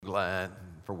glad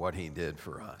for what he did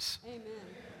for us. Amen.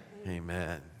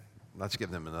 Amen. Let's give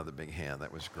them another big hand.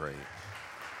 That was great.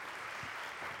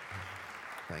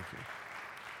 Thank you.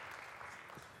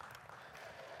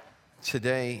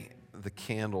 Today, the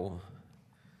candle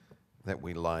that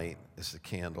we light is the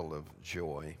candle of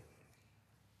joy.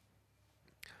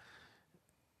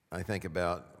 I think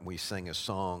about, we sing a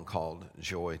song called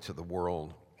Joy to the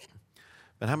World.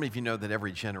 But how many of you know that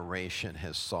every generation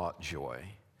has sought joy?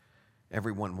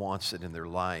 Everyone wants it in their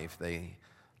life. They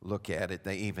look at it.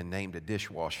 They even named a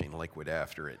dishwashing liquid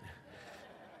after it.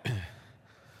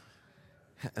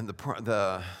 And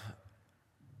the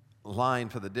line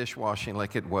for the dishwashing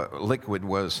liquid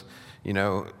was,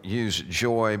 use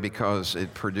joy because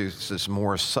it produces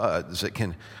more suds. It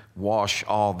can wash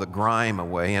all the grime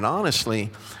away. And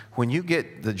honestly, when you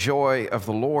get the joy of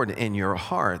the Lord in your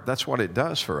heart, that's what it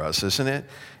does for us, isn't it?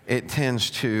 It tends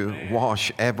to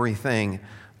wash everything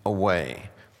away.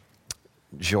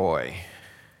 Joy.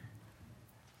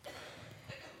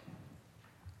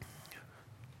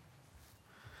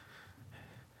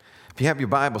 If you have your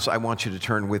Bibles, I want you to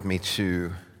turn with me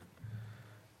to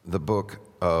the book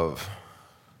of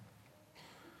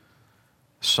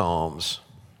Psalms.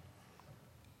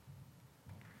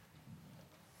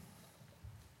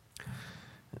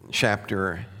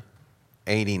 Chapter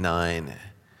 89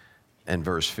 and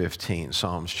verse 15.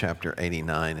 Psalms chapter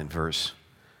 89 and verse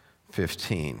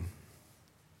 15.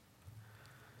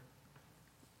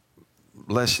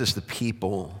 Blessed is the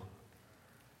people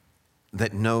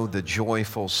that know the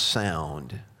joyful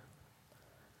sound.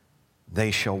 They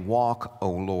shall walk, O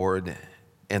Lord,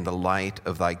 in the light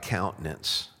of thy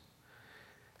countenance.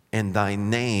 In thy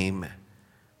name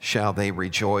shall they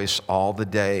rejoice all the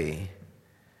day,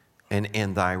 and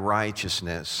in thy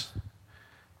righteousness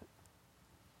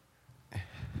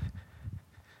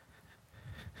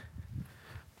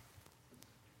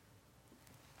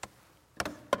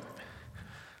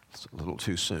it's a little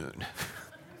too soon.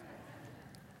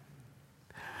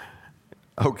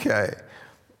 Okay.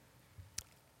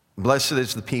 Blessed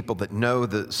is the people that know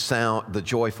the sound, the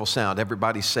joyful sound.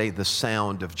 Everybody say the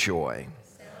sound of joy.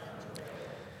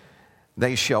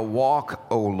 They shall walk,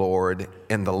 O Lord,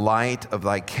 in the light of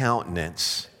thy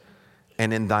countenance,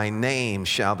 and in thy name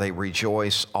shall they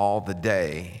rejoice all the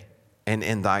day, and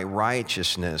in thy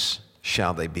righteousness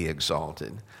shall they be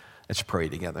exalted. Let's pray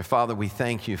together. Father, we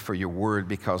thank you for your word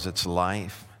because it's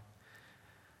life.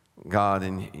 God,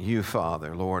 and you,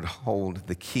 Father, Lord, hold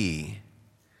the key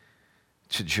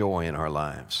to joy in our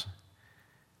lives.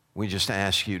 We just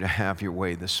ask you to have your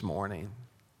way this morning.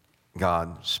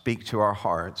 God, speak to our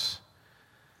hearts.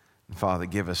 And Father,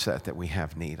 give us that we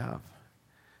have need of.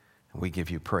 And we give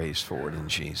you praise for it in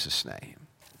Jesus' name.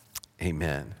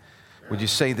 Amen. Would you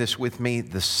say this with me?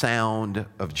 The sound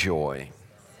of joy.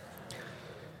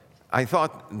 I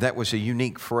thought that was a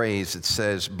unique phrase. It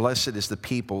says, blessed is the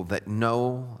people that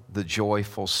know the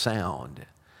joyful sound.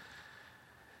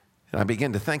 And I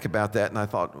began to think about that, and I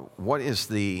thought, what is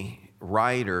the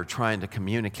writer trying to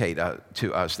communicate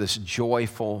to us, this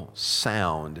joyful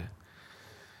sound?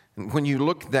 And when you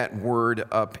look that word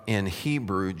up in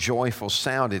Hebrew, joyful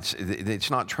sound, it's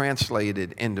not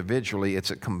translated individually, it's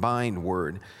a combined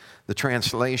word. The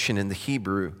translation in the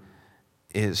Hebrew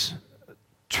is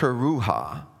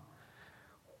teruah,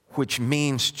 which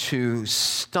means to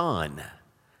stun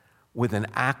with an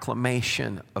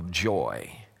acclamation of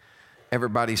joy.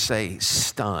 Everybody say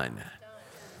stun.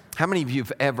 How many of you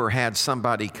have ever had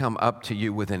somebody come up to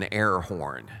you with an air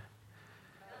horn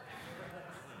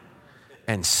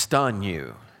and stun you?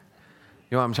 You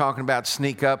know what I'm talking about?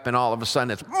 Sneak up and all of a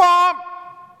sudden it's, Mom!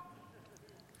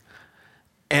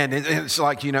 And it's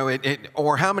like,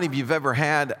 or how many of you have ever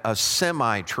had a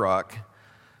semi-truck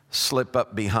slip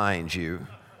up behind you?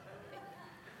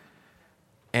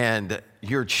 And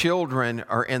your children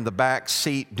are in the back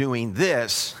seat doing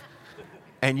this,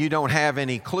 and you don't have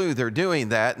any clue they're doing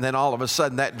that, and then all of a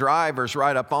sudden that driver's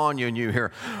right up on you, and you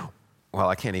hear, well,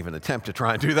 I can't even attempt to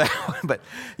try and do that, but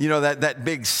that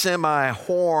big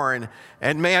semi-horn,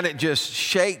 and man, it just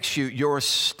shakes you. You're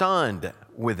stunned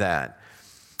with that.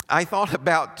 I thought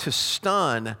about to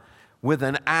stun with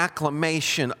an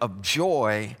acclamation of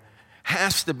joy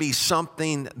has to be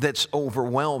something that's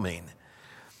overwhelming.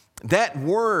 That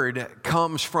word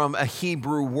comes from a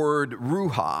Hebrew word,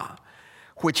 ruah,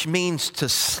 which means to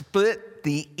split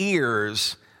the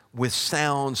ears with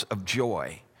sounds of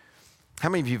joy. How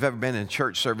many of you have ever been in a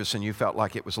church service and you felt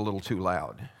like it was a little too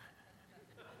loud?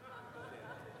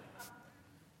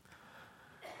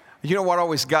 You know what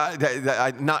always got,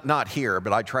 not here,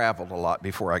 but I traveled a lot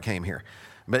before I came here.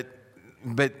 But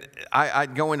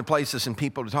I'd go into places and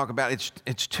people to talk about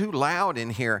it's too loud in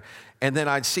here. And then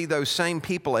I'd see those same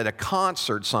people at a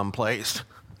concert someplace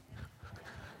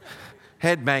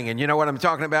headbanging. You know what I'm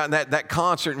talking about? And that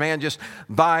concert, man, just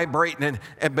vibrating.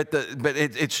 But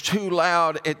it's too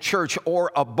loud at church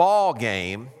or a ball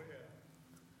game.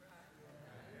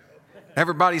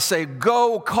 Everybody say,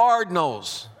 "Go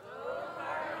Cardinals."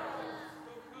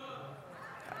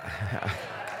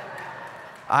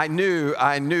 I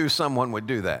knew someone would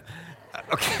do that.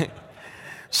 Okay.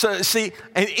 So see,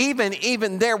 and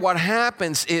even there, what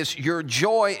happens is your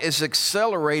joy is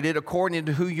accelerated according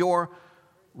to who you're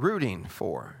rooting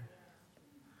for.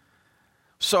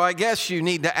 So I guess you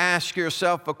need to ask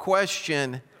yourself a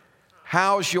question: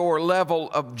 how's your level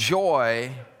of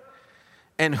joy,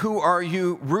 and who are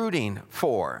you rooting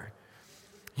for?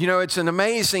 You know, it's an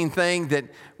amazing thing that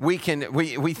we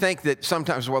think that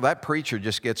sometimes, well, that preacher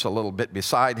just gets a little bit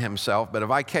beside himself. But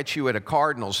if I catch you at a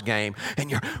Cardinals game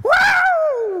and you're,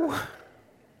 woo!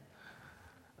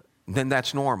 Then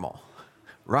that's normal,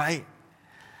 right?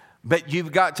 But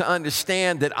you've got to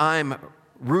understand that I'm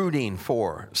rooting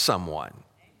for someone.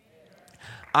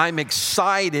 I'm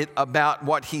excited about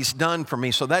what he's done for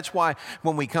me. So that's why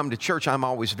when we come to church, I'm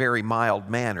always very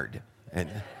mild-mannered. And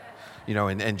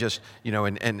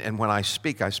when I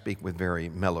speak with very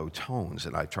mellow tones,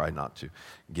 and I try not to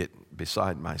get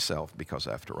beside myself, because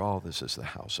after all, this is the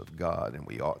house of God, and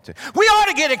we ought to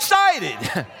get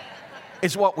excited.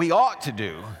 It's what we ought to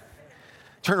do.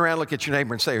 Turn around, look at your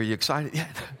neighbor and say, "Are you excited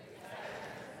yet?"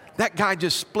 That guy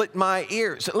just split my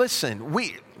ears. Listen,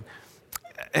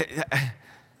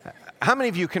 how many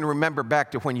of you can remember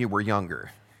back to when you were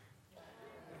younger?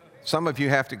 Some of you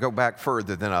have to go back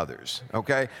further than others,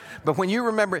 okay? But when you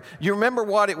remember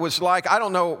what it was like. I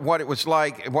don't know what it was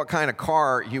like, what kind of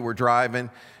car you were driving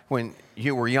when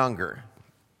you were younger.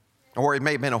 Or it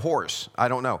may have been a horse, I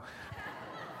don't know.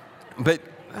 But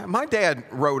my dad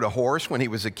rode a horse when he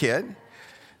was a kid.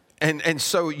 And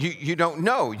so you don't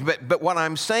know. But what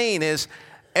I'm saying is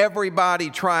everybody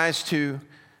tries to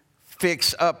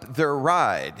fix up their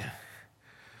ride.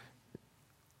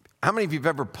 How many of you have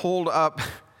ever pulled up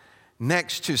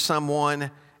next to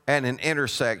someone at an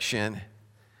intersection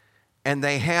and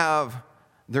they have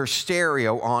their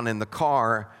stereo on in the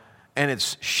car and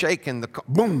it's shaking the car,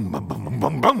 boom, boom, boom,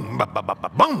 boom, boom, boom,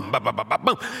 boom, boom,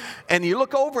 boom, and you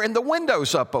look over and the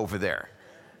window's up over there.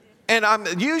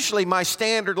 And usually my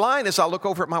standard line is I'll look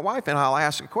over at my wife and I'll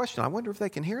ask a question. I wonder if they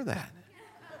can hear that.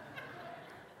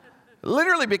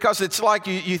 Literally, because it's like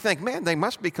you think, man, they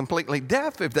must be completely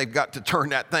deaf if they've got to turn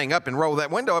that thing up and roll that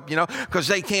window up, because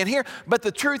they can't hear. But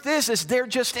the truth is they're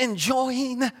just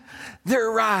enjoying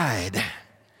their ride.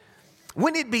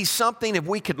 Wouldn't it be something if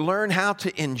we could learn how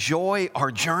to enjoy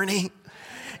our journey?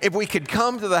 If we could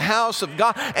come to the house of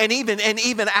God, and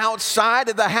even outside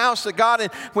of the house of God.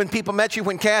 And when people met you,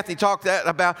 when Kathy talked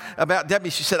about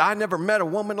Debbie, she said, "I never met a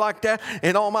woman like that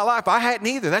in all my life." I hadn't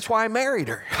either. That's why I married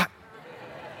her.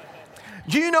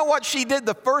 Do you know what she did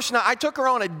the first night? I took her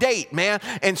on a date, man.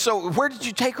 And so where did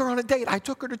you take her on a date? I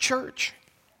took her to church.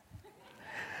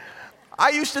 I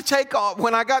used to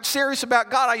when I got serious about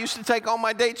God, I used to take all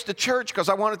my dates to church because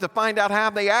I wanted to find out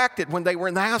how they acted when they were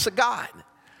in the house of God.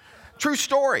 True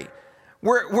story.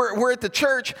 We're at the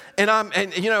church, and I'm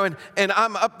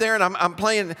up there, and I'm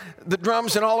playing the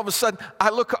drums, and all of a sudden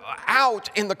I look out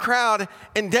in the crowd,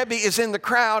 and Debbie is in the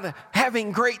crowd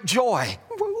having great joy.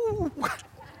 Woo.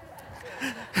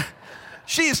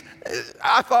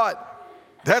 I thought,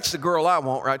 that's the girl I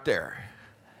want right there.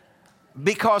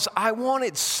 Because I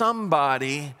wanted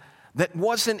somebody that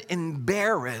wasn't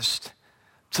embarrassed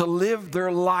to live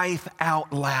their life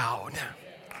out loud.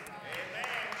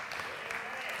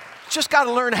 Just got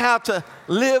to learn how to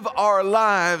live our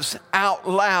lives out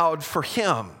loud for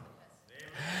Him.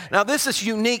 Now, this is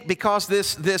unique because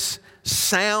this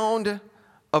sound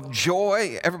of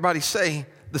joy, everybody say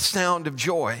the sound of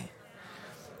joy.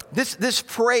 This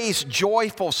phrase,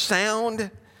 joyful sound,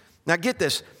 now get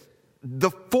this, the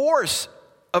force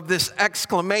of this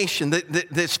exclamation,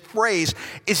 this phrase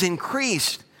is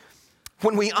increased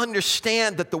when we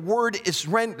understand that the word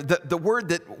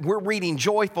that we're reading,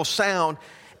 joyful sound,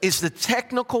 is the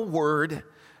technical word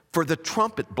for the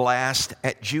trumpet blast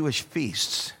at Jewish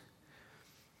feasts.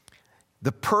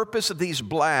 The purpose of these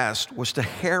blasts was to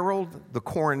herald the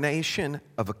coronation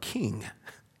of a king.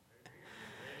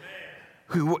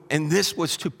 And this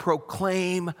was to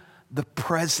proclaim the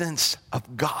presence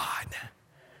of God,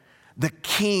 the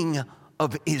King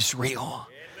of Israel,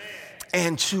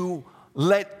 and to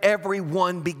let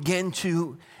everyone begin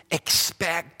to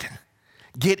expect,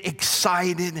 get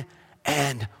excited,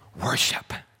 and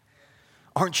worship.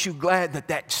 Aren't you glad that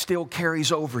that still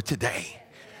carries over today?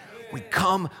 We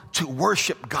come to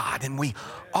worship God and we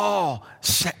all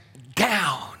sit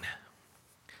down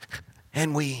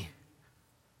and we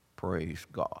praise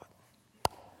God.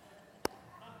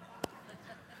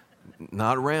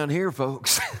 Not around here,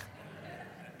 folks.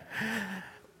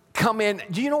 Come in.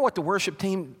 Do you know what the worship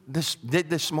team did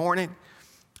this morning?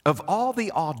 Of all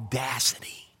the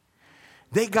audacity,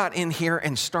 they got in here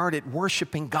and started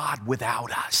worshiping God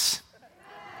without us.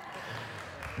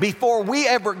 Before we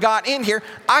ever got in here,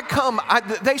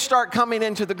 they start coming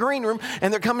into the green room,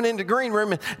 and they're coming into the green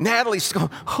room, and Natalie's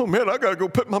going, oh man, I gotta go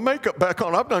put my makeup back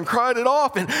on. I've done cried it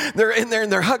off, and they're in there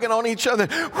and they're hugging on each other.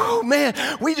 Oh man,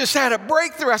 we just had a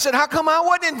breakthrough. I said, how come I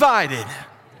wasn't invited?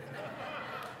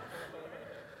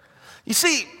 You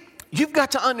see, you've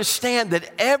got to understand that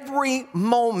every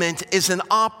moment is an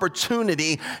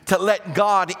opportunity to let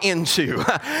God into.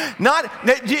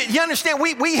 You understand,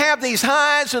 we have these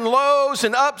highs and lows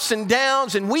and ups and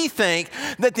downs, and we think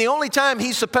that the only time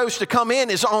he's supposed to come in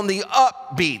is on the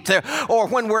upbeat or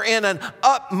when we're in an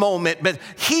up moment. But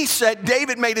he said,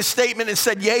 David made a statement and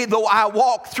said, yea, though I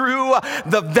walk through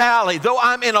the valley, though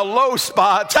I'm in a low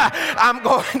spot, I'm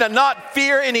going to not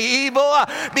fear any evil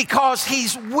because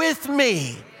he's with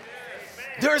me.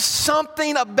 There's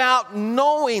something about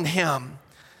knowing him.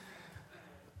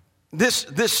 This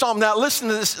psalm, now listen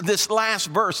to this last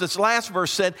verse. This last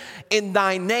verse said, in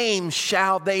thy name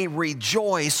shall they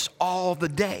rejoice all the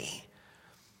day.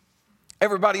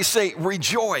 Everybody say,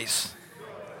 rejoice.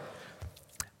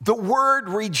 The word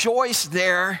rejoice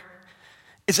there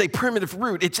is a primitive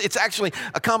root. It's actually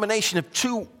a combination of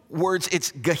two words.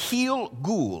 It's gahil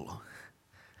gul.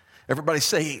 Everybody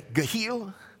say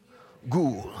gahil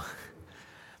gul.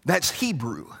 That's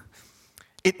Hebrew.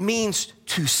 It means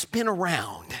to spin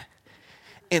around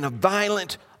in a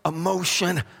violent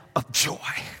emotion of joy.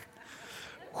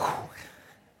 Whew.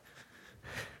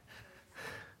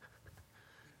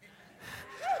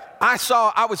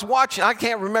 I was watching, I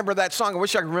can't remember that song. I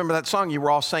wish I could remember that song you were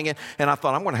all singing. And I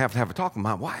thought, I'm going to have a talk with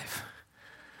my wife.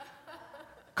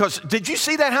 Because did you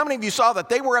see that? How many of you saw that?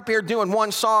 They were up here doing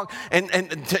one song and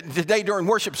today during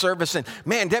worship service, and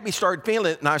man, Debbie started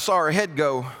feeling it, and I saw her head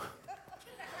go.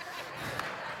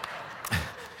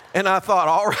 And I thought,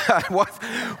 all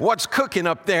right, what's cooking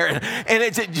up there?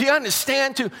 And do you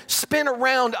understand? To spin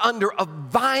around under a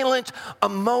violent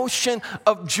emotion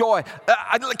of joy.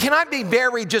 Can I be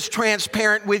very just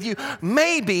transparent with you?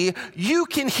 Maybe you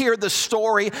can hear the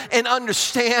story and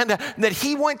understand that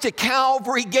he went to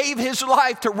Calvary, gave his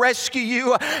life to rescue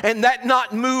you, and that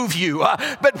not move you.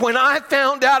 But when I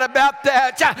found out about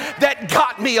that, that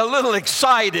got me a little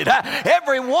excited.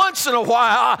 Every once in a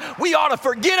while, we ought to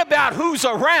forget about who's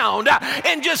around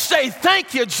and just say,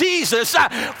 thank you, Jesus,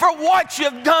 for what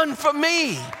you've done for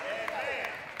me.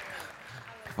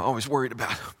 I'm always worried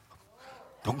about,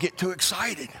 don't get too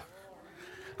excited.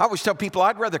 I always tell people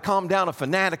I'd rather calm down a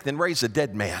fanatic than raise a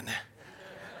dead man.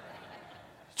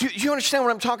 Do you understand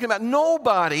what I'm talking about?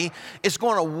 Nobody is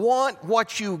going to want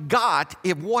what you got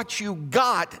if what you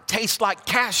got tastes like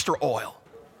castor oil.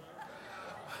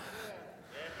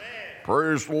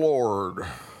 Praise the Lord.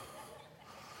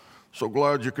 So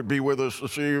glad you could be with us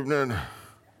this evening.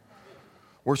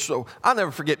 I'll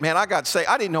never forget, man, I got saved.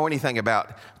 I didn't know anything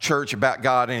about church, about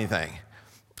God, anything.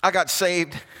 I got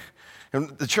saved, and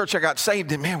the church I got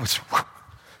saved in, man, was,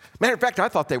 matter of fact, I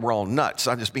thought they were all nuts.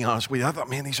 I'll just be honest with you. I thought,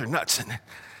 man, these are nuts,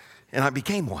 and I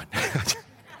became one.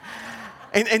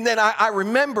 And then I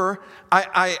remember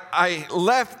I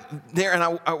left there,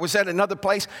 and I was at another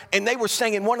place, and they were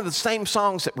singing one of the same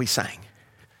songs that we sang.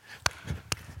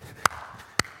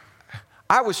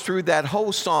 I was through that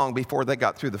whole song before they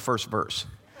got through the first verse.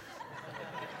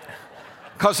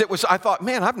 Because I thought,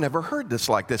 man, I've never heard this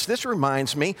like this. This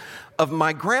reminds me of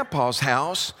my grandpa's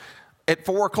house at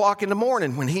 4 o'clock in the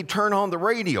morning when he'd turn on the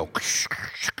radio.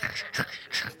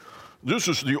 This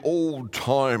is the old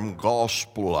time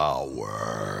gospel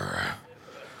hour.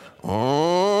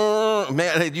 Oh,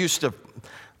 man, it used to,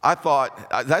 I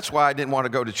thought, that's why I didn't want to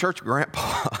go to church with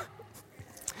Grandpa.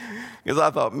 Because I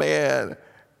thought, man,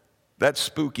 that's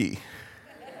spooky.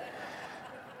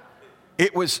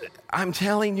 I'm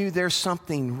telling you, there's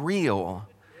something real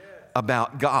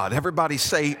about God. Everybody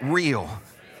say real.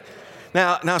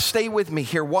 Now stay with me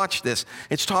here. Watch this.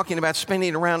 It's talking about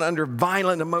spinning around under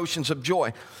violent emotions of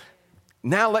joy.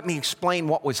 Now let me explain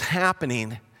what was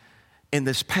happening in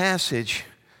this passage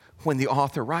when the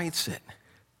author writes it.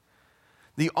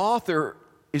 The author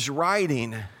is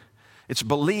writing, it's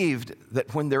believed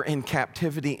that when they're in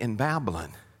captivity in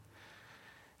Babylon.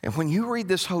 And when you read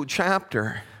this whole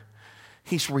chapter,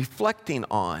 he's reflecting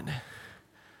on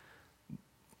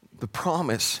the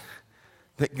promise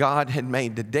that God had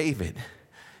made to David.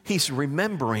 He's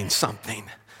remembering something.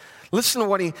 Listen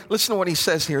to what he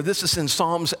says here. This is in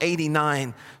Psalms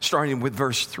 89, starting with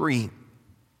verse 3.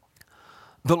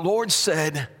 The Lord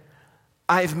said,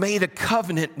 I've made a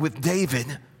covenant with David,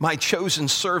 my chosen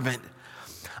servant.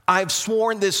 I've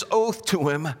sworn this oath to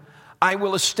him. I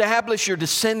will establish your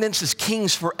descendants as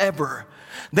kings forever.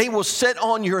 They will sit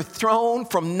on your throne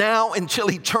from now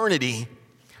until eternity.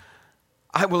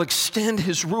 I will extend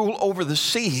his rule over the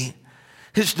sea,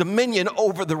 his dominion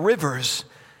over the rivers,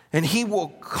 and he will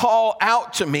call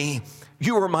out to me,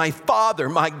 you are my Father,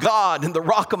 my God, and the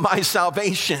rock of my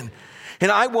salvation.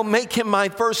 And I will make him my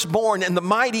firstborn and the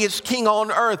mightiest king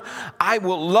on earth. I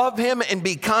will love him and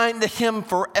be kind to him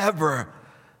forever.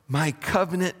 My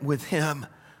covenant with him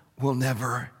will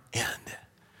never end.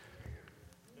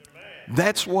 Amen.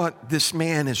 That's what this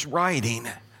man is writing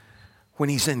when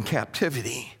he's in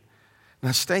captivity.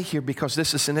 Now stay here because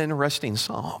this is an interesting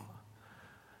psalm.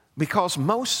 Because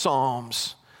most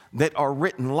psalms that are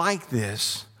written like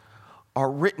this are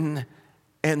written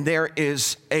and there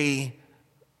is a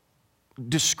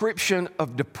description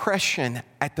of depression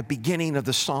at the beginning of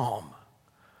the psalm.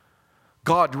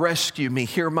 God rescue me,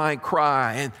 hear my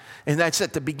cry. And that's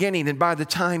at the beginning. And by the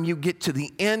time you get to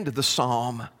the end of the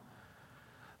psalm,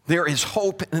 there is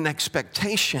hope and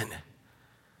expectation.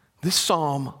 This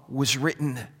psalm was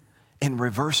written in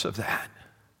reverse of that.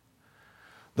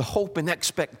 The hope and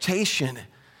expectation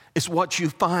is what you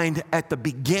find at the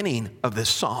beginning of this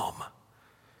psalm.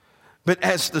 But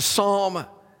as the psalm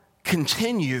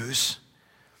continues,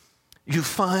 you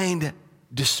find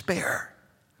despair.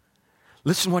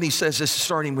 Listen what he says. This is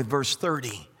starting with verse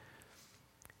 30.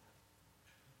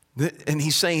 And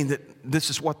he's saying that this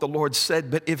is what the Lord said,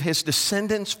 but if his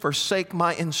descendants forsake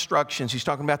my instructions, he's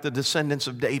talking about the descendants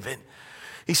of David.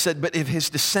 He said, but if his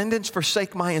descendants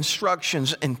forsake my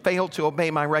instructions and fail to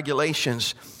obey my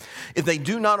regulations, if they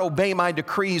do not obey my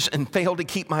decrees and fail to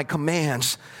keep my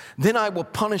commands, then I will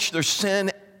punish their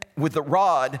sin with the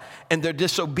rod and their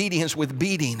disobedience with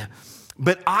beating.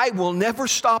 But I will never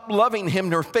stop loving him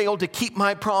nor fail to keep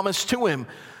my promise to him.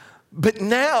 But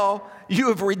now you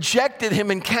have rejected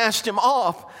him and cast him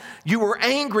off. You were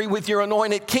angry with your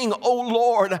anointed king. O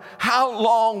Lord, how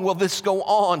long will this go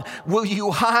on? Will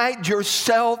you hide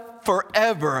yourself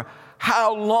forever?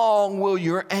 How long will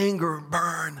your anger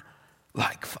burn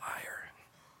like fire?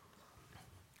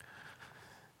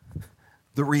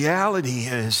 The reality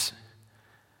is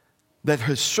that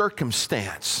his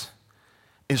circumstance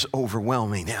is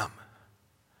overwhelming him.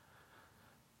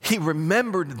 He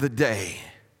remembered the day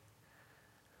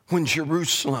when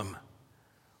Jerusalem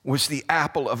was the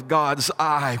apple of God's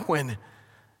eye, when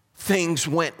things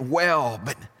went well,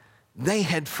 but they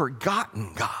had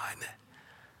forgotten God.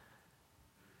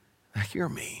 Now hear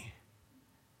me.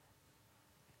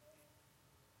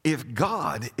 If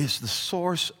God is the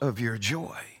source of your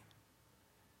joy,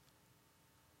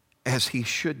 as he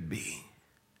should be,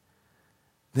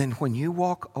 then when you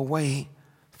walk away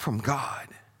from God,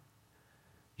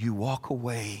 you walk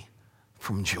away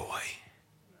from joy.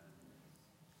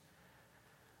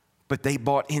 But they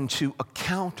bought into a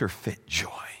counterfeit joy.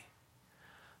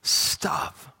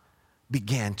 Stuff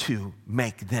began to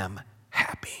make them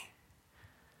happy.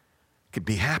 Could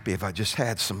be happy if I just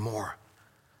had some more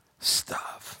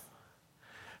stuff.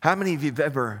 How many of you have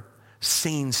ever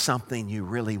seen something you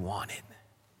really wanted?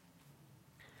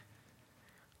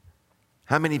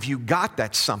 How many of you got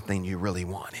that something you really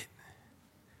wanted?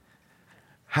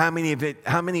 How many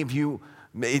of you,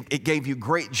 it gave you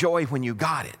great joy when you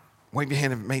got it? Wave your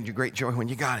hand if it made you great joy when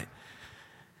you got it.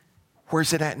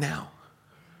 Where's it at now?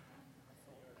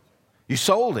 You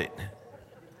sold it.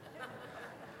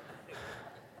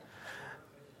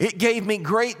 It gave me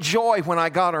great joy when I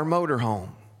got our motorhome.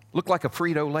 Looked like a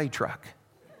Frito-Lay truck.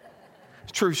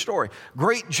 It's a true story.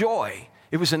 Great joy.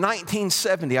 It was in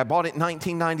 1970. I bought it in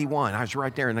 1991. I was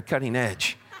right there in the cutting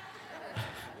edge.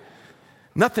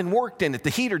 Nothing worked in it. The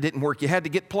heater didn't work. You had to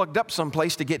get plugged up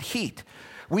someplace to get heat.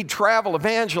 We'd travel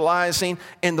evangelizing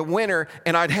in the winter,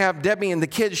 and I'd have Debbie and the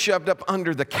kids shoved up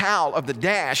under the cowl of the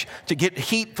dash to get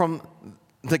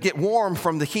warm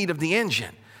from the heat of the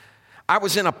engine. I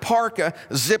was in a parka,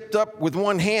 zipped up with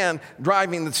one hand,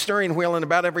 driving the steering wheel, and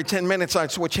about every 10 minutes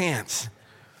I'd switch hands.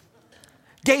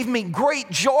 Gave me great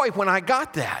joy when I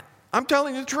got that. I'm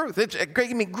telling you the truth. It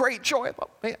gave me great joy. I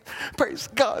thought, man, praise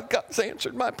God, God's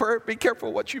answered my prayer. Be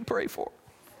careful what you pray for.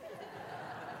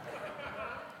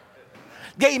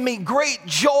 Gave me great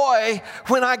joy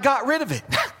when I got rid of it.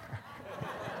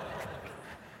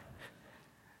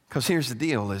 Because here's the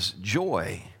deal, is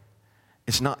joy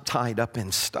is not tied up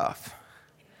in stuff.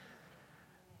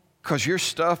 Because your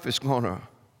stuff is going to,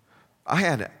 I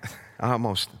had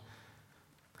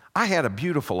a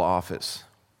beautiful office.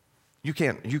 You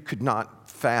could not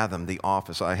fathom the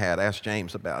office I had. Ask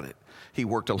James about it. He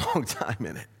worked a long time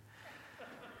in it.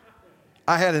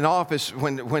 I had an office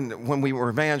when we were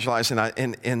evangelizing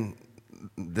in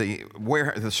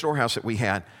the storehouse that we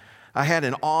had. I had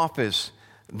an office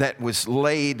that was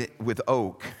laid with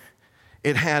oak.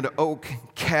 It had oak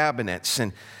cabinets,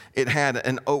 and it had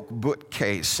an oak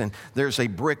bookcase, and there's a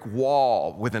brick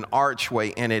wall with an archway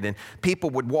in it, and people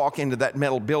would walk into that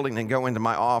metal building and go into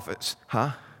my office.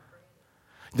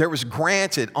 There was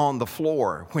granite on the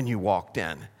floor when you walked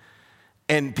in.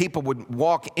 And people would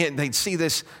walk in, they'd see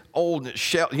this old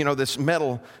shell, this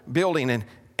metal building,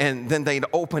 and then they'd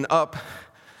open up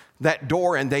that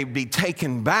door and they'd be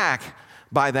taken back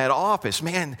by that office.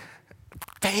 Man,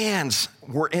 fans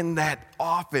were in that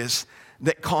office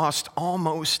that cost I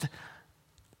almost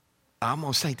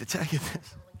hate to tell you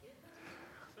this.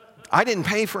 I didn't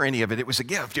pay for any of it. It was a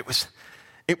gift.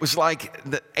 It was like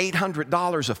the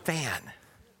 $800 a fan.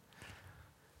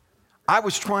 I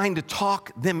was trying to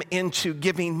talk them into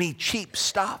giving me cheap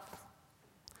stuff.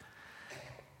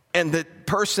 And the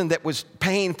person that was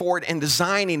paying for it and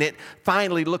designing it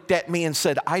finally looked at me and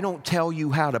said, "I don't tell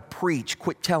you how to preach.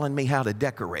 Quit telling me how to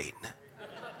decorate."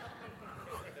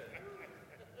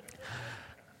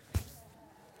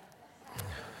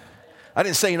 I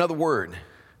didn't say another word.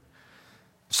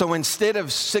 So instead of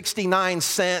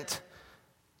 69-cent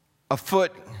a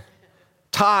foot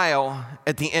tile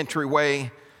at the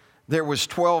entryway, there was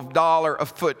 $12 a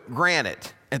foot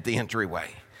granite at the entryway.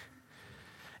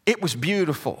 It was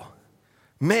beautiful.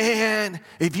 Man,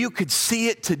 if you could see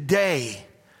it today.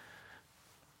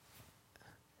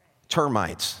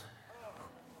 Termites.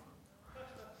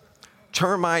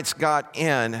 Termites got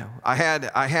in. I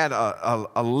had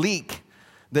a leak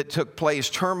that took place.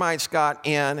 Termites got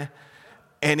in,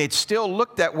 and it still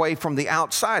looked that way from the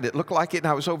outside. It looked like it, and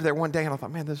I was over there one day, and I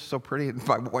thought, man, this is so pretty.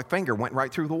 My finger went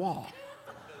right through the wall.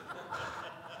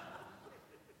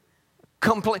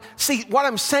 See, what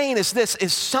I'm saying is this,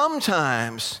 is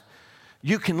sometimes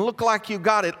you can look like you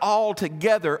got it all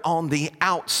together on the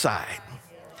outside.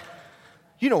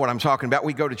 You know what I'm talking about.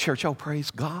 We go to church, oh,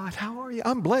 praise God, how are you?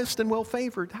 I'm blessed and well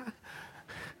favored.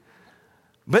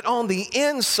 But on the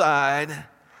inside,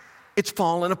 it's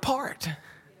falling apart.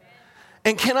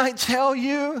 And can I tell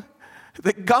you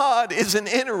that God isn't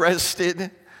interested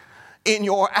in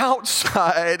your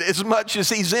outside as much as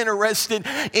he's interested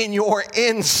in your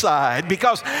inside,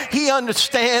 because he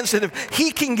understands that if he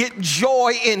can get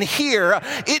joy in here,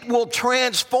 it will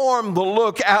transform the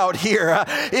look out here.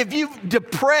 If you're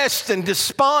depressed and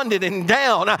despondent and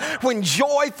down, when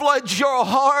joy floods your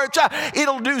heart,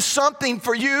 it'll do something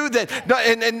for you that,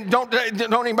 and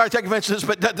don't anybody take offense to this,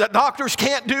 but the doctors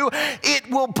can't do.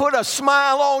 It will put a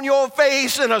smile on your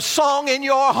face and a song in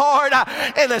your heart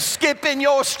and a skip in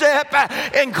your step,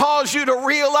 and cause you to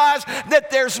realize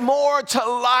that there's more to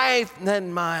life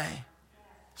than my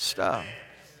stuff.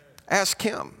 Ask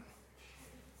Kim.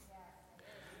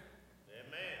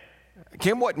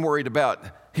 Kim wasn't worried about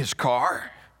his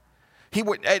car. He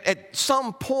would, at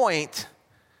some point,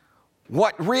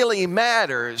 what really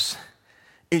matters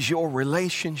is your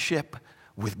relationship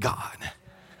with God.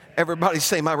 Everybody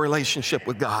say, my relationship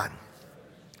with God.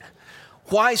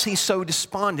 Why is he so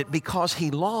despondent? Because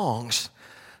he longs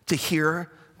to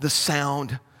hear the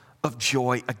sound of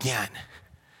joy again.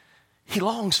 He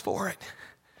longs for it.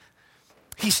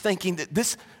 He's thinking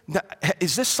that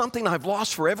is this something I've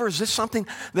lost forever? Is this something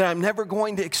that I'm never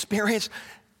going to experience?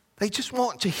 They just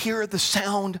want to hear the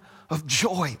sound of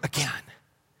joy again.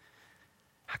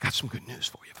 I got some good news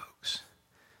for you, folks.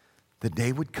 The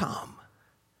day would come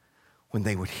when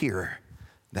they would hear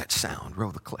that sound.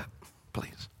 Roll the clip,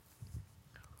 please.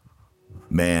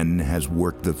 Man has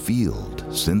worked the field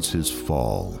since his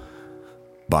fall,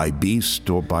 by beast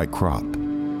or by crop,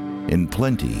 in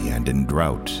plenty and in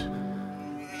drought.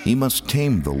 He must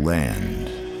tame the land,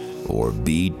 or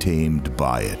be tamed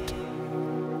by it.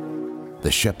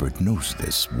 The shepherd knows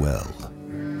this well.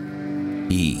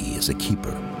 He is a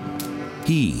keeper.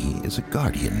 He is a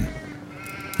guardian.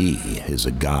 He is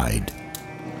a guide.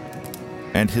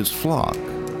 And his flock,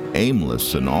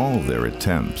 aimless in all their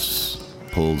attempts,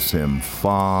 pulls him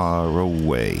far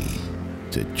away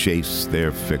to chase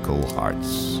their fickle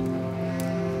hearts.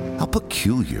 How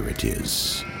peculiar it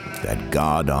is that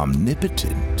God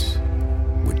omnipotent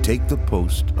would take the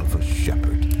post of a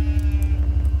shepherd.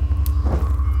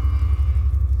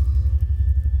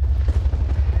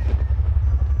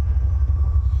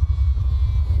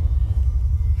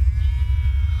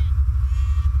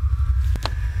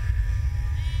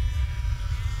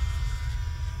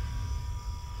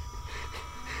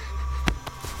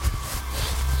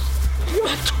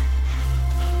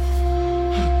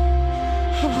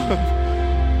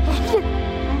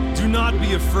 Do not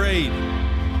be afraid.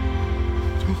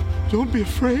 Don't be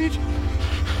afraid.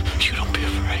 You don't be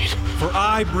afraid. For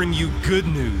I bring you good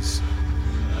news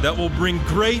that will bring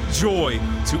great joy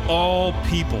to all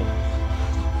people.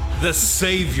 The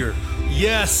Savior,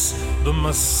 yes, the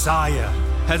Messiah,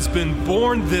 has been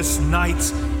born this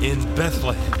night in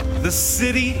Bethlehem, the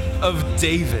city of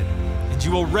David. And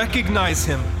you will recognize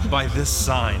him by this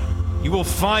sign. You will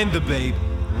find the babe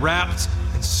wrapped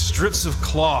in strips of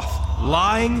cloth,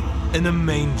 lying in a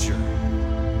manger.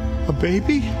 A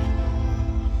baby?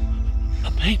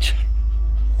 A manger?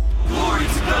 Glory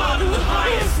to God in the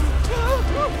highest!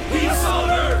 Peace on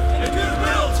earth and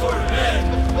goodwill toward men!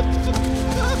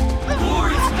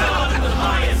 Glory to God in the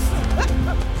highest!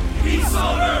 Peace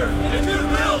on earth and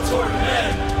goodwill toward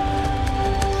men!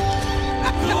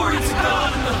 Glory to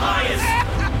God in the highest!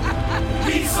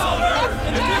 Peace on earth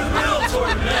and goodwill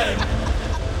toward men!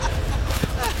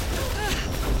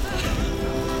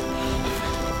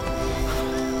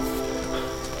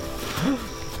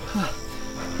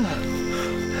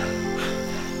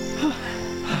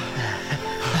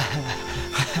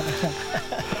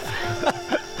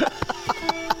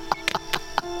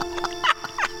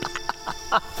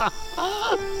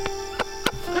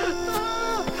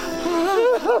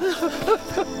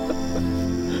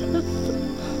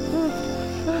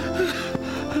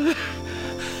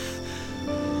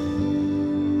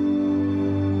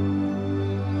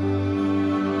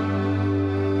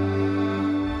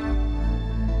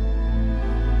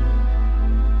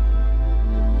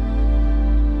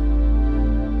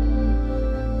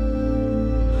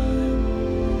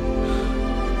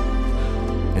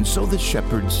 And so the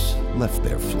shepherds left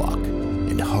their flock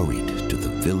and hurried to the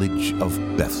village of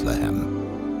Bethlehem.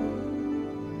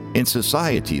 In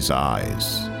society's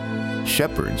eyes,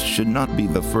 shepherds should not be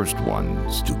the first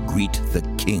ones to greet the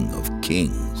King of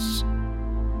Kings.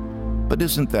 But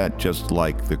isn't that just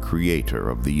like the Creator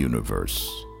of the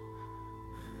universe?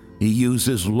 He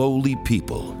uses lowly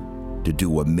people to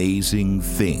do amazing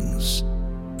things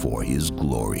for His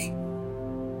glory.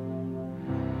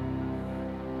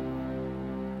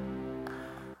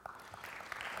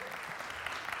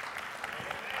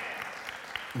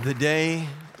 The day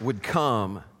would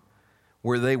come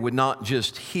where they would not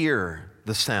just hear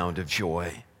the sound of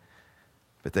joy,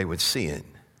 but they would see it.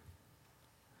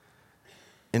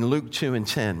 In Luke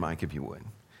 2:10, Mike, if you would.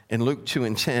 In Luke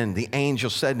 2:10, the angel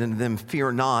said unto them,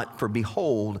 "Fear not, for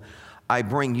behold, I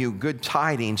bring you good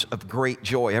tidings of great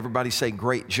joy." Everybody say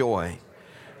great joy,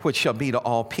 which shall be to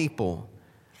all people.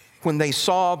 When they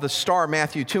saw the star,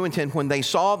 Matthew 2:10, when they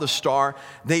saw the star,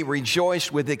 they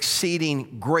rejoiced with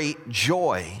exceeding great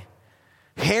joy.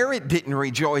 Herod didn't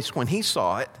rejoice when he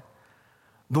saw it.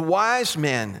 The wise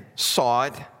men saw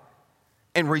it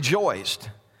and rejoiced.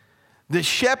 The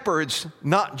shepherds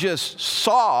not just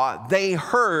saw, they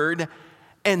heard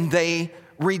and they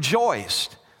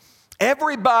rejoiced.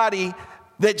 Everybody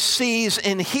that sees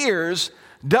and hears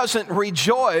doesn't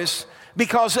rejoice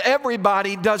because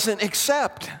everybody doesn't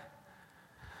accept.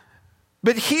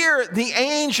 But here the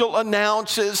angel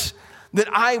announces that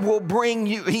I will bring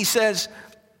you, he says,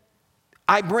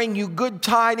 I bring you good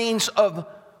tidings of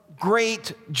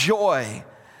great joy.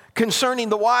 Concerning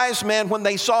the wise men, when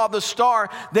they saw the star,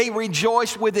 they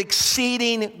rejoiced with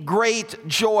exceeding great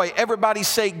joy. Everybody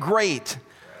say great.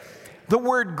 The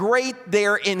word great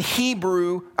there in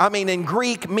in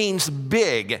Greek means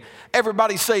big.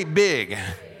 Everybody say big.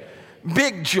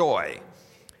 Big joy.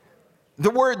 The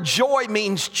word joy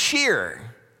means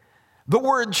cheer. The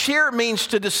word cheer means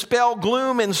to dispel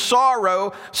gloom and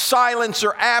sorrow, silence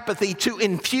or apathy, to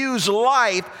infuse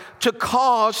life, to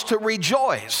cause to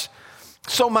rejoice.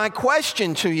 So my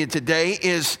question to you today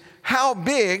is, how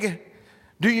big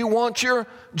do you want your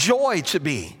joy to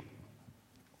be?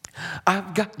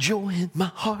 I've got joy in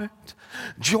my heart,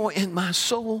 joy in my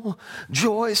soul,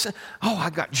 joy. Oh,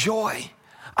 I got joy.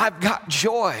 I've got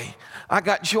joy. I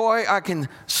got joy I can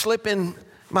slip in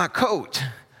my coat.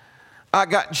 I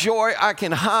got joy I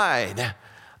can hide.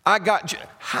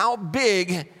 How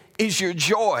big is your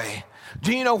joy?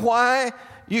 Do you know why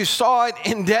you saw it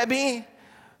in Debbie?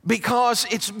 Because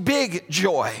it's big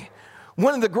joy.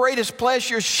 One of the greatest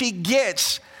pleasures she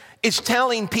gets is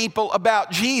telling people about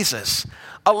Jesus.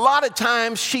 A lot of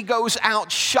times she goes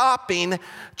out shopping,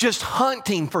 just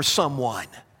hunting for someone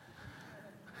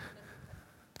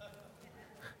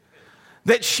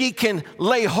that she can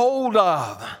lay hold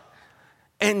of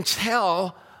and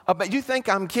tell about. You think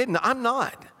I'm kidding? I'm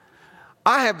not.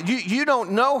 You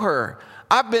don't know her.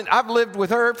 I've lived with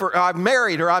her I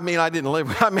married her. I didn't live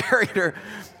with her. I married her.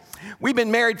 We've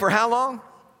been married for how long?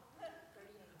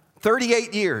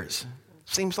 38 years.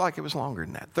 Seems like it was longer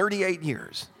than that. 38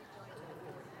 years.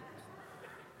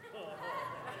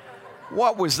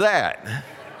 What was that?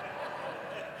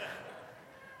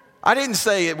 I didn't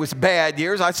say it was bad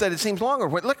years. I said it seems longer.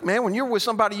 Look, man, when you're with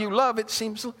somebody you love, it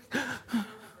seems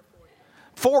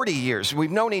 40 years.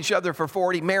 We've known each other for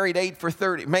 40, married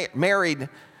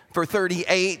for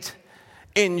 38,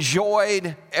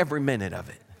 enjoyed every minute of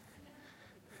it.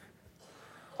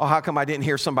 Oh, how come I didn't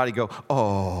hear somebody go,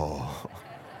 oh.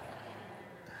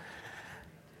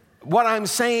 What I'm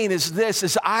saying is this,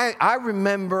 is I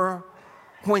remember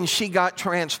when she got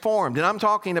transformed. And I'm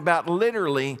talking about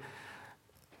literally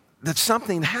that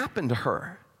something happened to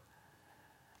her.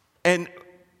 And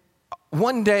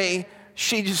one day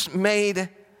she just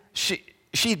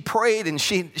she'd prayed and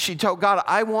she told God,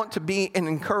 I want to be an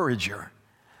encourager.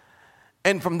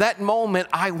 And from that moment,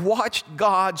 I watched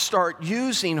God start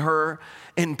using her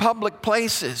in public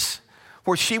places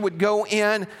where she would go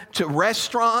in to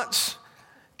restaurants,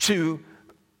 to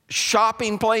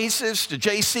shopping places, to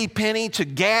JCPenney, to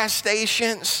gas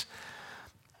stations.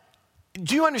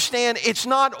 Do you understand? It's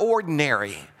not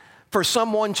ordinary for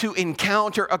someone to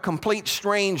encounter a complete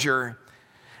stranger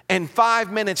and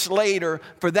 5 minutes later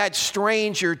for that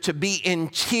stranger to be in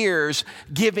tears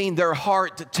giving their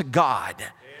heart to God.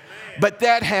 Amen. But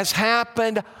that has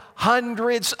happened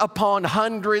hundreds upon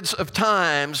hundreds of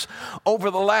times over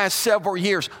the last several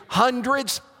years.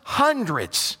 Hundreds.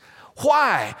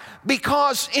 Why?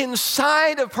 Because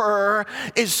inside of her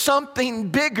is something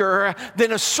bigger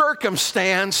than a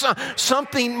circumstance,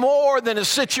 something more than a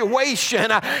situation.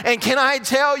 And can I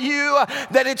tell you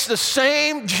that it's the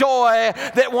same joy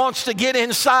that wants to get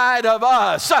inside of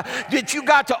us? That you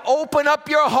got to open up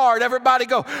your heart. Everybody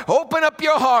go, open up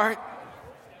your heart.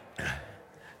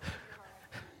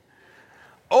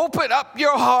 Open up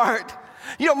your heart.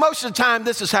 You know, most of the time,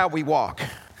 this is how we walk.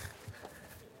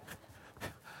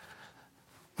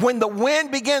 When the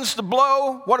wind begins to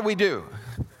blow, what do?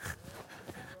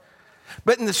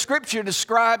 But in the scripture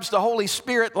describes the Holy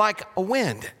Spirit like a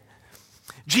wind.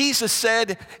 Jesus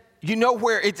said, you know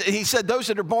where, he said, those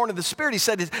that are born of the Spirit, he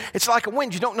said, it's like a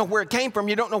wind. You don't know where it came from.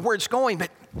 You don't know where it's going, but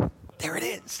there it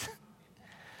is.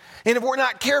 And if we're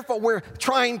not careful, we're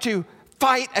trying to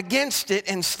fight against it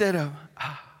instead of,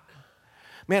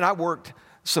 Man, I worked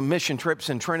some mission trips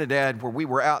in Trinidad where we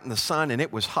were out in the sun and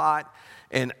it was hot.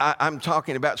 And I'm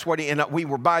talking about sweaty, and we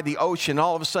were by the ocean.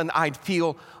 All of a sudden, I'd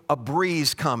feel a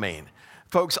breeze coming.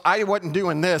 Folks, I wasn't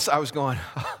doing this. I was going,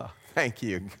 oh, thank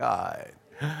you, God.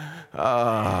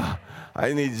 I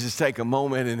need to just take a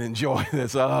moment and enjoy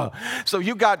this. So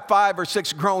you got 5 or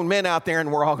 6 grown men out there, and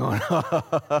we're all going,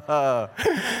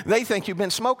 they think you've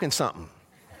been smoking something.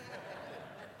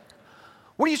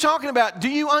 What are you talking about? Do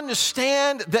you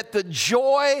understand that the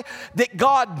joy that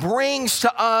God brings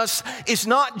to us is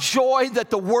not joy that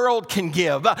the world can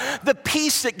give? The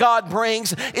peace that God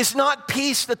brings is not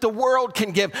peace that the world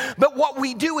can give. But what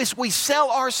we do is we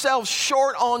sell ourselves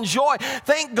short on joy.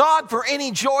 Thank God for any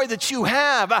joy that you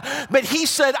have. But He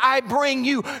said, I bring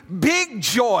you big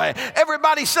joy.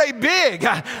 Everybody say big.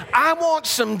 I want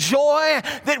some joy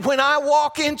that when I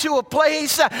walk into a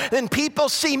place, then people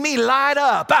see me light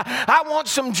up. I want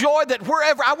some joy that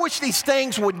wherever, I wish these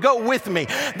things would go with me.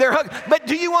 But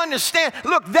do you understand?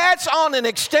 Look, that's on an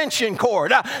extension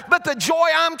cord. But the joy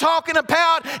I'm talking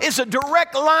about is a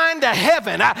direct line to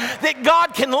heaven. That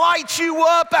God can light you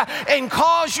up and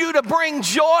cause you to bring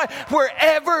joy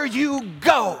wherever you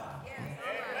go.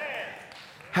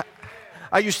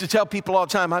 I used to tell people all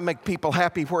the time, I make people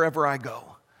happy wherever I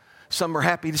go. Some are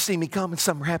happy to see me come and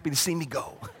some are happy to see me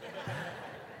go.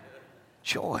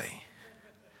 Joy.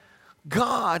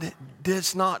 God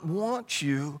does not want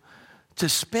you to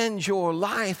spend your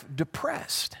life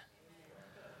depressed.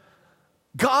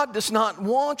 God does not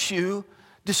want you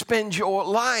to spend your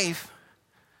life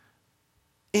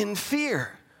in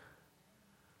fear.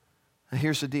 Now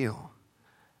here's the deal.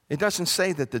 It doesn't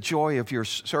say that the joy of your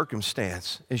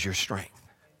circumstance is your strength,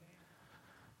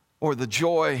 or the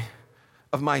joy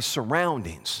of my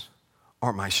surroundings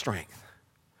are my strength.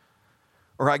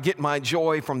 Or I get my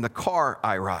joy from the car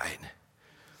I ride,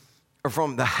 or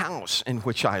from the house in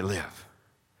which I live.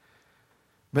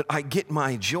 But I get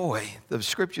my joy. The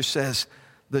scripture says,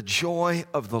 the joy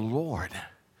of the Lord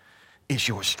is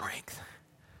your strength.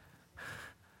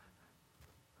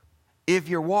 If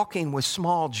you're walking with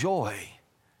small joy,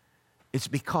 it's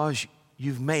because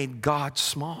you've made God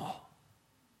small.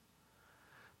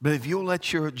 But if you'll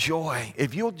let your joy,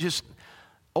 if you'll just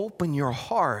open your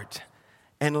heart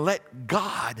and let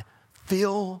God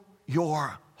fill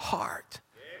your heart,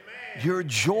 amen, your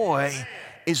joy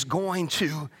is going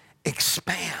to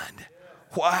expand.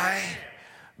 Why?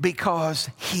 Because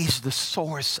He's the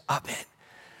source of it.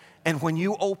 And when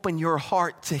you open your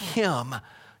heart to Him,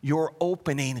 you're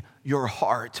opening your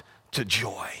heart to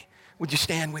joy. Would you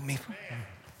stand with me?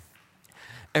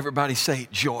 Everybody say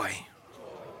joy.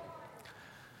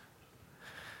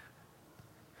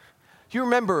 You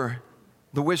remember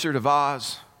The Wizard of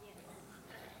Oz?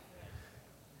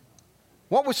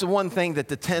 What was the one thing that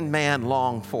the Tin Man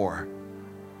longed for?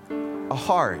 A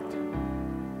heart.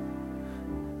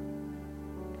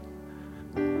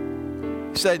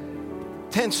 He said,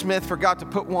 Tinsmith forgot to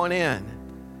put one in.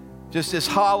 Just this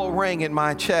hollow ring in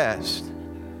my chest.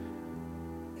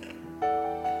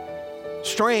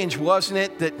 Strange, wasn't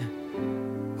it, that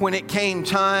when it came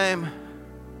time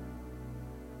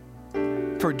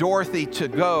for Dorothy to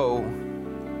go,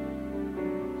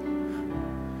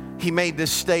 he made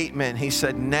this statement. He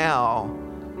said, now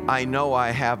I know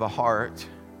I have a heart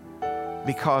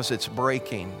because it's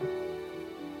breaking.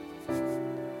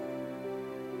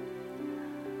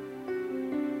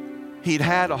 He'd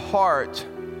had a heart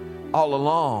all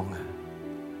along.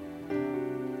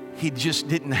 He just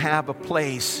didn't have a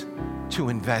place to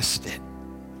invest it.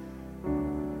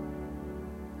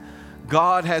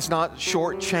 God has not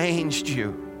shortchanged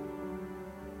you.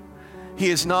 He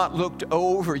has not looked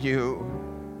over you,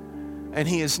 and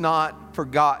He has not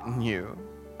forgotten you.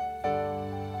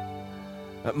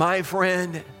 But my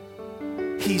friend,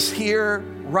 He's here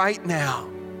right now,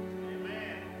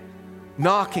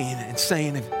 knocking and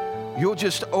saying, if you'll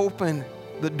just open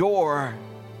the door,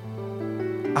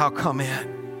 I'll come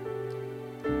in.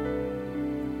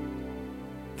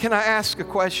 Can I ask a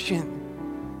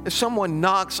question? If someone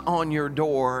knocks on your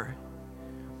door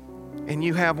and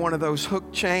you have one of those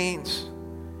hook chains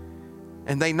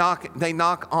and they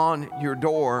knock on your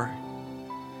door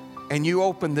and you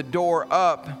open the door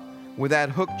up with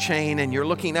that hook chain and you're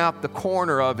looking out the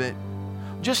corner of it,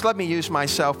 just let me use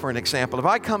myself for an example. If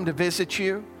I come to visit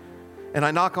you and I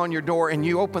knock on your door and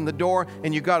you open the door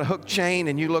and you got a hook chain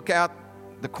and you look out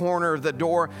the corner of the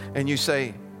door and you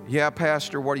say, yeah,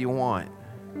 Pastor, what do you want?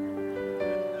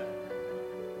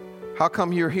 How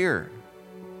come you're here?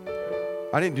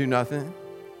 I didn't do nothing.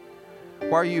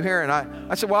 Why are you here? And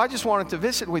I said, well, I just wanted to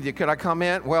visit with you. Could I come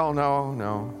in? Well,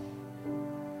 no.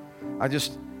 I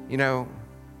just,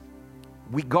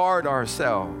 we guard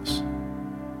ourselves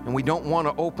and we don't want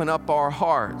to open up our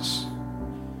hearts,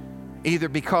 either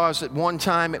because at one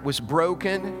time it was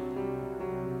broken,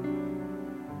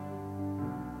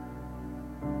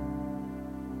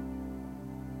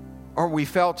 or we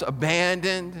felt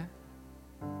abandoned.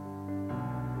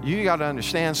 You got to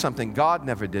understand something. God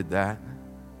never did that.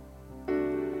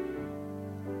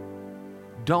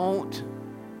 Don't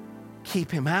keep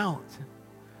Him out.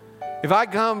 If I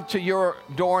come to your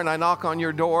door and I knock on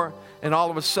your door and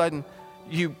all of a sudden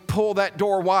you pull that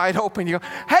door wide open, you go,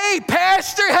 hey,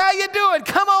 Pastor, how you doing?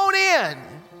 Come on in.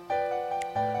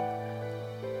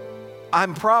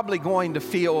 I'm probably going to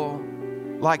feel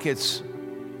like it's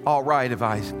all right if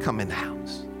I come in the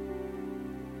house.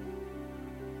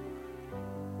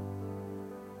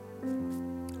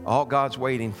 All God's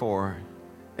waiting for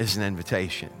is an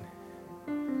invitation.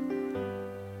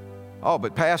 Oh,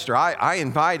 but Pastor, I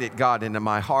invited God into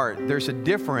my heart. There's a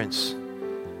difference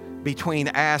between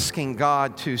asking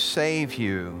God to save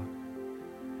you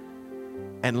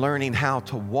and learning how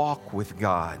to walk with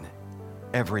God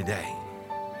every day.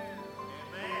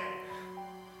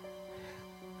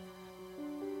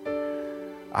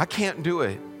 I can't do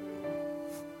it.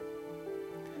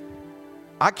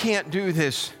 I can't do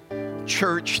this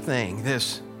church thing,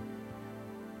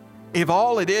 if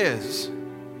all it is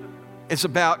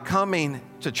about coming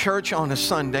to church on a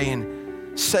Sunday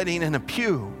and sitting in a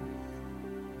pew.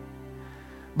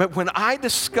 But when I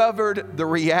discovered the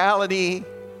reality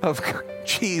of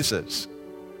Jesus,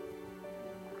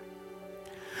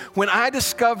 when I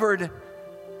discovered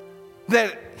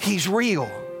that He's real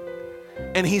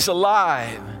and He's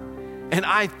alive, and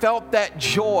I felt that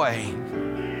joy,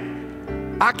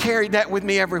 I carried that with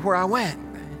me everywhere I went.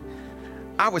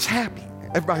 I was happy.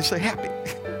 Everybody say happy.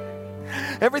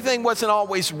 Everything wasn't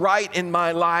always right in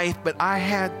my life, but I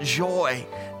had joy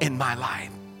in my life.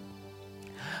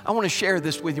 I want to share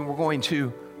this with you. We're going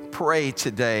to pray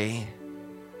today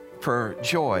for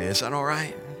joy. Is that all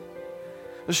right?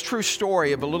 There's a true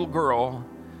story of a little girl.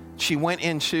 She went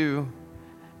into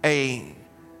a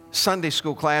Sunday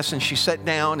school class and she sat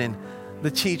down and the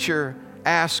teacher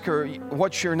asked her,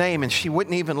 what's your name? And she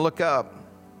wouldn't even look up.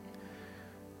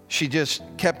 She just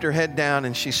kept her head down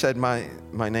and she said, my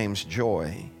name's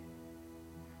Joy.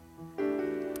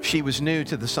 She was new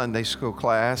to the Sunday school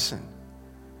class, and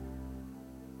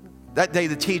That day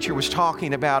the teacher was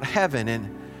talking about heaven,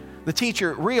 and the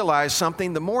teacher realized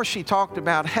something. The more she talked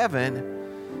about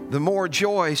heaven, the more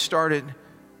joy started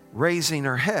raising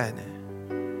her head.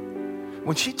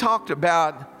 When she talked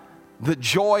about the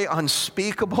joy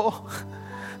unspeakable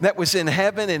that was in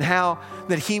heaven, and how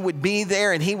that he would be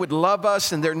there and he would love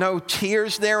us, and there are no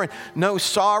tears there and no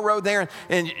sorrow there,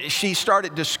 and she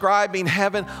started describing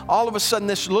heaven, all of a sudden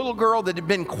this little girl that had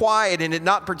been quiet and had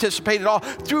not participated at all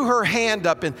threw her hand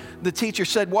up, and the teacher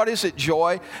said, "What is it,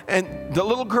 Joy?" And the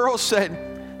little girl said,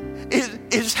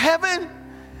 is heaven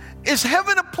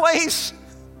a place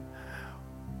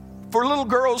for little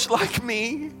girls like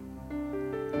me?"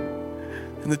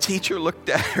 And the teacher looked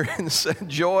at her and said,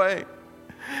 "Joy,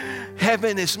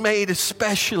 heaven is made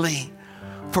especially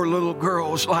for little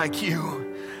girls like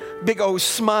you." Big old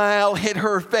smile hit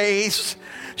her face.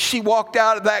 She walked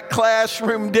out of that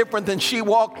classroom different than she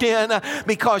walked in,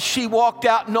 because she walked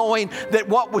out knowing that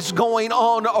what was going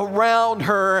on around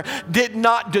her did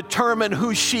not determine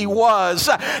who she was.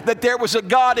 That there was a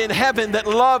God in heaven that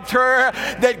loved her,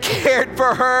 that cared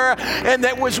for her, and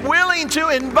that was willing to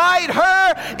invite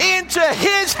her into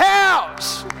his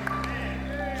house.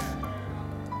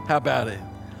 How about it?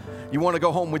 You want to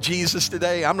go home with Jesus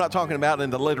today? I'm not talking about in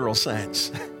the literal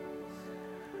sense.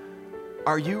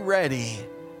 Are you ready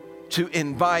to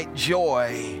invite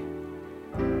joy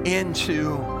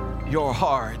into your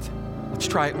heart? Let's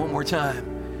try it one more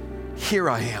time. Here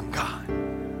I am,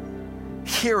 God.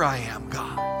 Here I am,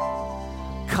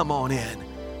 God. Come on in.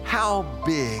 How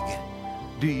big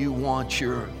do you want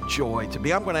your joy to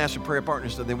be? I'm going to ask the prayer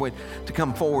partners that they would to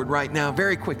come forward right now.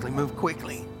 Very quickly, move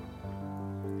quickly.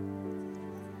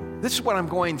 This is what I'm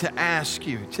going to ask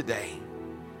you today.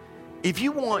 If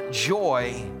you want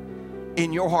joy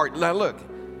in your heart, now look,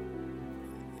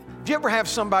 did you ever have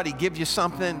somebody give you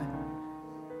something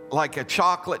like a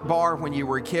chocolate bar when you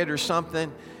were a kid or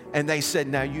something, and they said,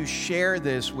 "Now you share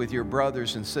this with your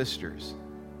brothers and sisters"?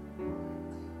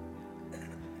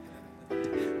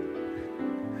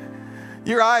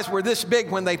 Your eyes were this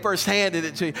big when they first handed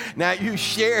it to you. "Now you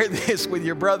share this with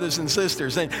your brothers and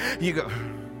sisters." And you go,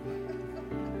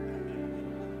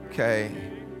 okay.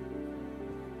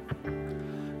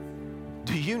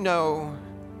 Do you know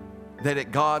that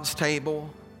at God's table,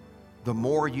 the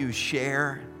more you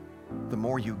share, the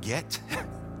more you get?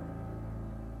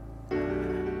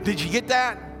 Did you get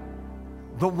that?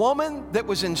 The woman that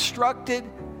was instructed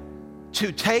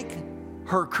to take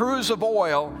her cruse of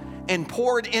oil and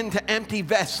pour it into empty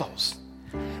vessels.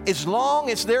 As long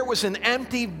as there was an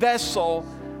empty vessel,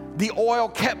 the oil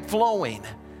kept flowing.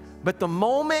 But the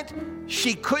moment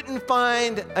she couldn't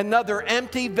find another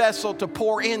empty vessel to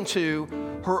pour into,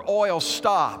 her oil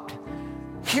stopped.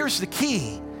 Here's the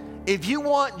key. If you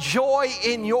want joy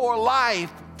in your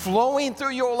life, flowing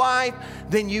through your life,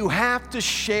 then you have to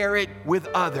share it with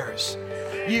others.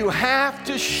 You have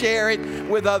to share it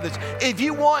with others. If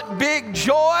you want big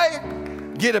joy,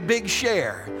 get a big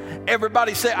share.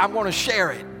 Everybody say, "I'm going to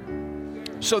share it."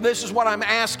 So this is what I'm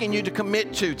asking you to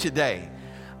commit to today.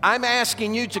 I'm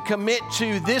asking you to commit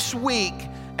to this week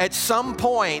at some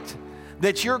point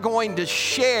that you're going to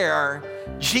share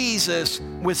Jesus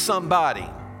with somebody.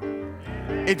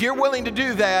 If you're willing to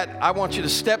do that, I want you to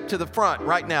step to the front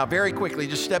right now, very quickly.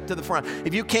 Just step to the front.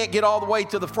 If you can't get all the way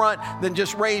to the front, then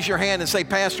just raise your hand and say,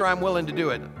 "Pastor, I'm willing to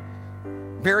do it."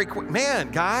 Very quick.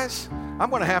 Man, guys, I'm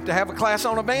going to have a class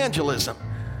on evangelism.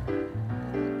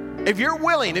 If you're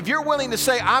willing to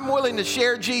say, "I'm willing to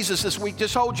share Jesus this week,"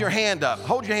 just hold your hand up.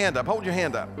 Hold your hand up. Hold your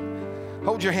hand up.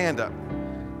 Hold your hand up.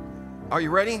 Are you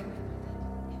ready?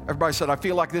 Everybody said, "I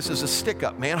feel like this is a stick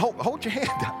up, man." Hold your hand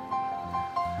up.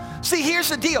 See, here's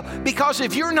the deal. Because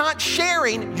if you're not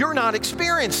sharing, you're not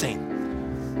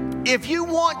experiencing. If you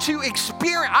want to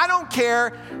experience, I don't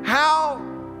care how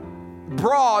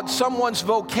broad someone's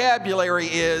vocabulary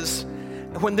is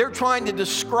when they're trying to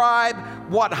describe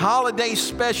what holiday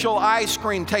special ice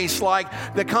cream tastes like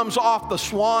that comes off the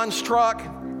Schwann's truck.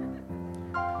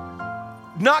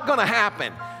 Not going to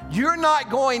happen. You're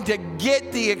not going to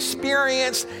get the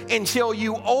experience until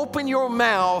you open your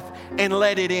mouth and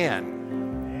let it in.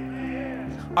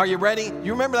 Are you ready?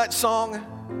 You remember that song?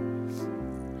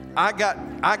 I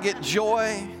get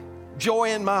joy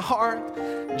in my heart,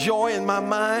 joy in my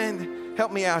mind.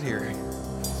 Help me out here.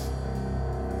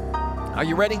 Are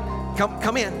you ready?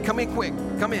 Come in quick.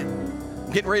 Come in.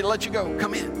 I'm getting ready to let you go.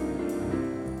 Come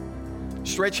in.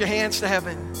 Stretch your hands to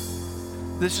heaven.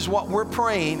 This is what we're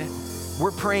praying.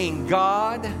 We're praying,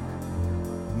 "God,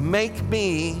 make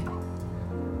me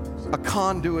a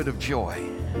conduit of joy."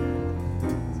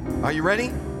 Are you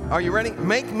ready? Are you ready?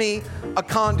 Make me a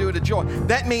conduit of joy.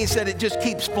 That means that it just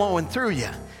keeps flowing through you.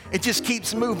 It just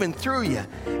keeps moving through you.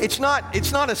 It's not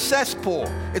a cesspool.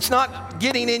 It's not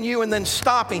getting in you and then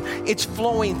stopping. It's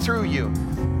flowing through you.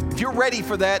 If you're ready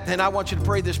for that, then I want you to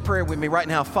pray this prayer with me right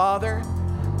now. Father,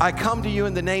 I come to you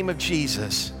in the name of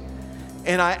Jesus,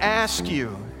 and I ask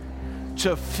you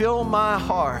to fill my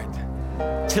heart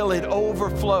till it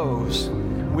overflows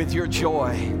with your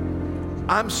joy.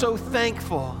 I'm so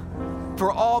thankful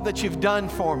for all that you've done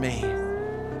for me.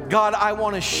 God, I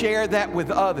want to share that with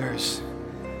others.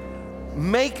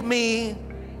 Make me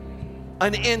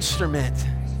an instrument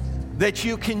that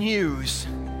you can use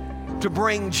to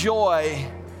bring joy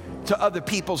to other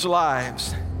people's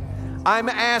lives. I'm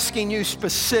asking you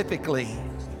specifically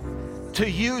to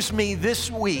use me this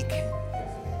week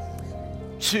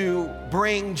to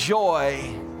bring joy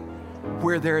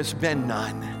where there has been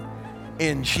none.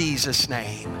 In Jesus'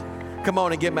 name. Come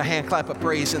on and give him a hand clap of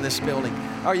praise in this building.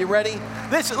 Are you ready?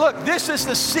 This is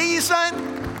the season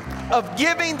of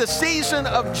giving, the season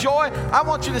of joy. I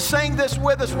want you to sing this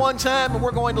with us one time, and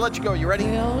we're going to let you go. You ready?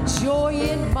 Joy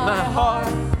in my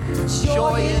heart,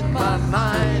 joy in my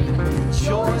mind,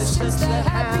 joy since that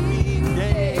happy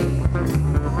day.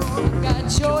 Got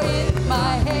joy in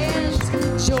my hands,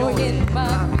 joy in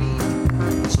my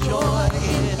feet, joy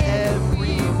in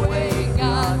every way.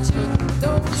 God took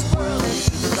those worldly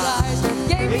desires,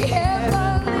 gave me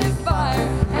heavenly fire,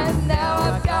 and now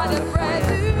I've got a brand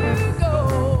new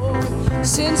goal.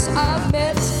 Since I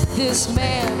met this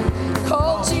man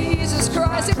called Jesus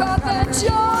Christ, about that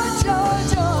joy, joy,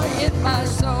 joy in my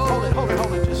soul.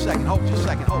 Hold it, just a second. Hold it.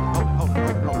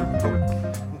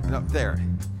 No, there.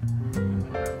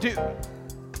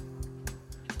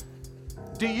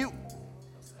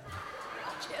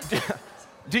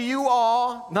 Do you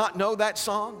all not know that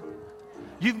song?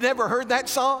 You've never heard that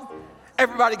song?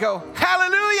 Everybody go,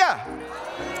 hallelujah!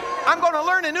 I'm going to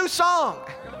learn a new song.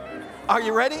 Are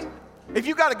you ready? If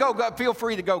you got to go, feel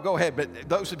free to go ahead. But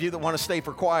those of you that want to stay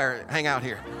for choir, hang out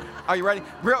here. Are you ready?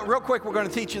 Real quick, we're going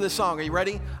to teach you this song. Are you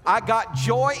ready? I got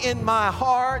joy in my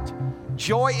heart,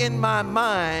 joy in my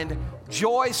mind,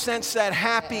 joy since that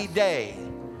happy day.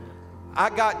 I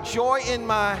got joy in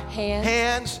my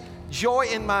hands, joy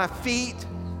in my feet,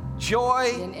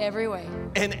 joy in every way.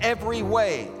 In every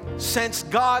way. Since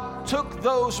God took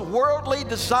those worldly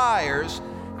desires,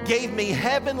 gave me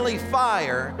heavenly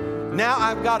fire, now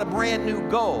I've got a brand new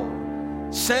goal.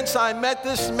 Since I met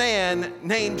this man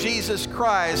named Jesus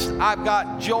Christ, I've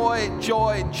got joy,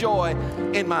 joy, joy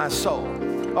in my soul.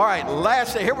 All right,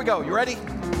 last day. Here we go. You ready?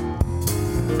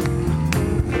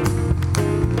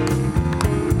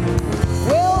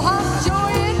 Well, I've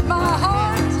joy in my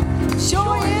heart,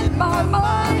 joy in my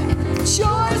mind,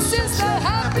 joy since the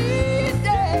happy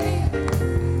day.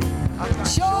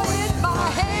 Joy in my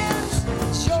hands,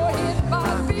 joy in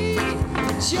my feet,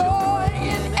 joy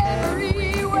in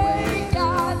every way.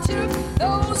 God took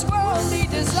those worldly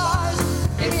desires,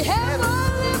 gave me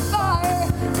heavenly fire.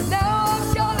 Now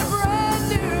I've got a brand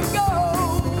new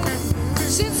goal.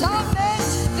 Since I met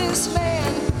this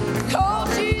man called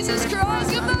Jesus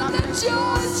Christ, about the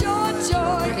joy, joy,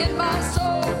 joy in my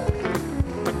soul.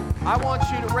 I want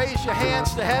you to raise your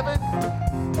hands to heaven.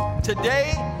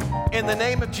 Today, in the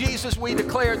name of Jesus, we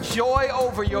declare joy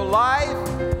over your life,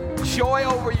 joy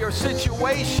over your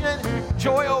situation,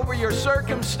 joy over your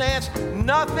circumstance.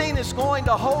 Nothing is going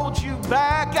to hold you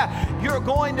back. You're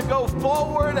going to go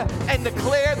forward and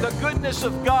declare the goodness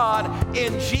of God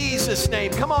in Jesus'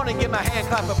 name. Come on and give me a hand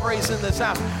clap of praise in this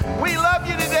house. We love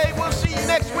you today. We'll see you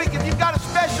next week. If you've got a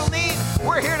special need,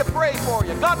 we're here to pray for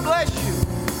you. God bless you.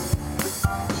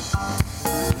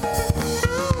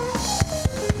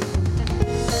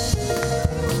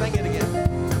 Sing it again.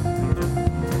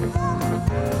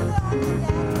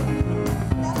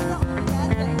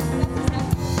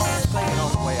 Sing it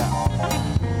on the way out.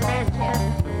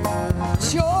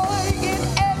 Joy in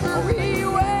every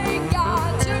way.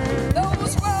 God took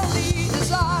those worldly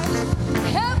desires,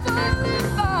 heavenly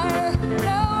fire.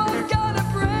 Now I've got a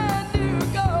brand new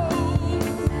goal.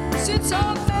 Since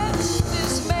I met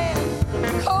this man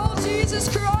called Jesus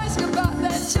Christ, about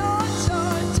that joy,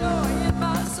 joy, joy in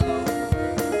my soul.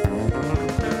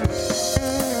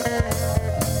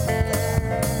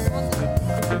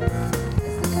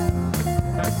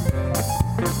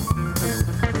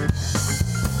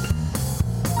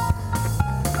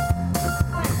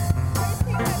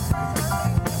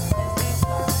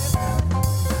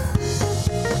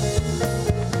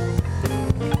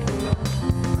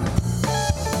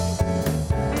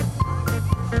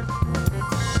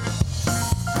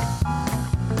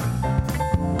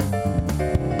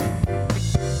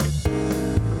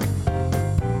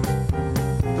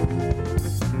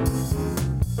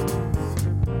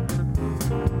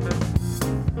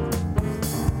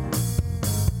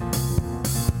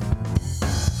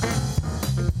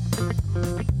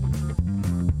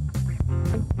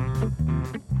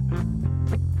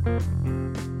 When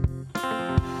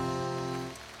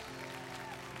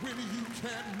you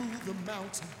can't move the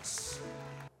mountains,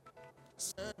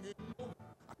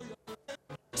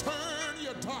 turn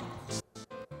your darkness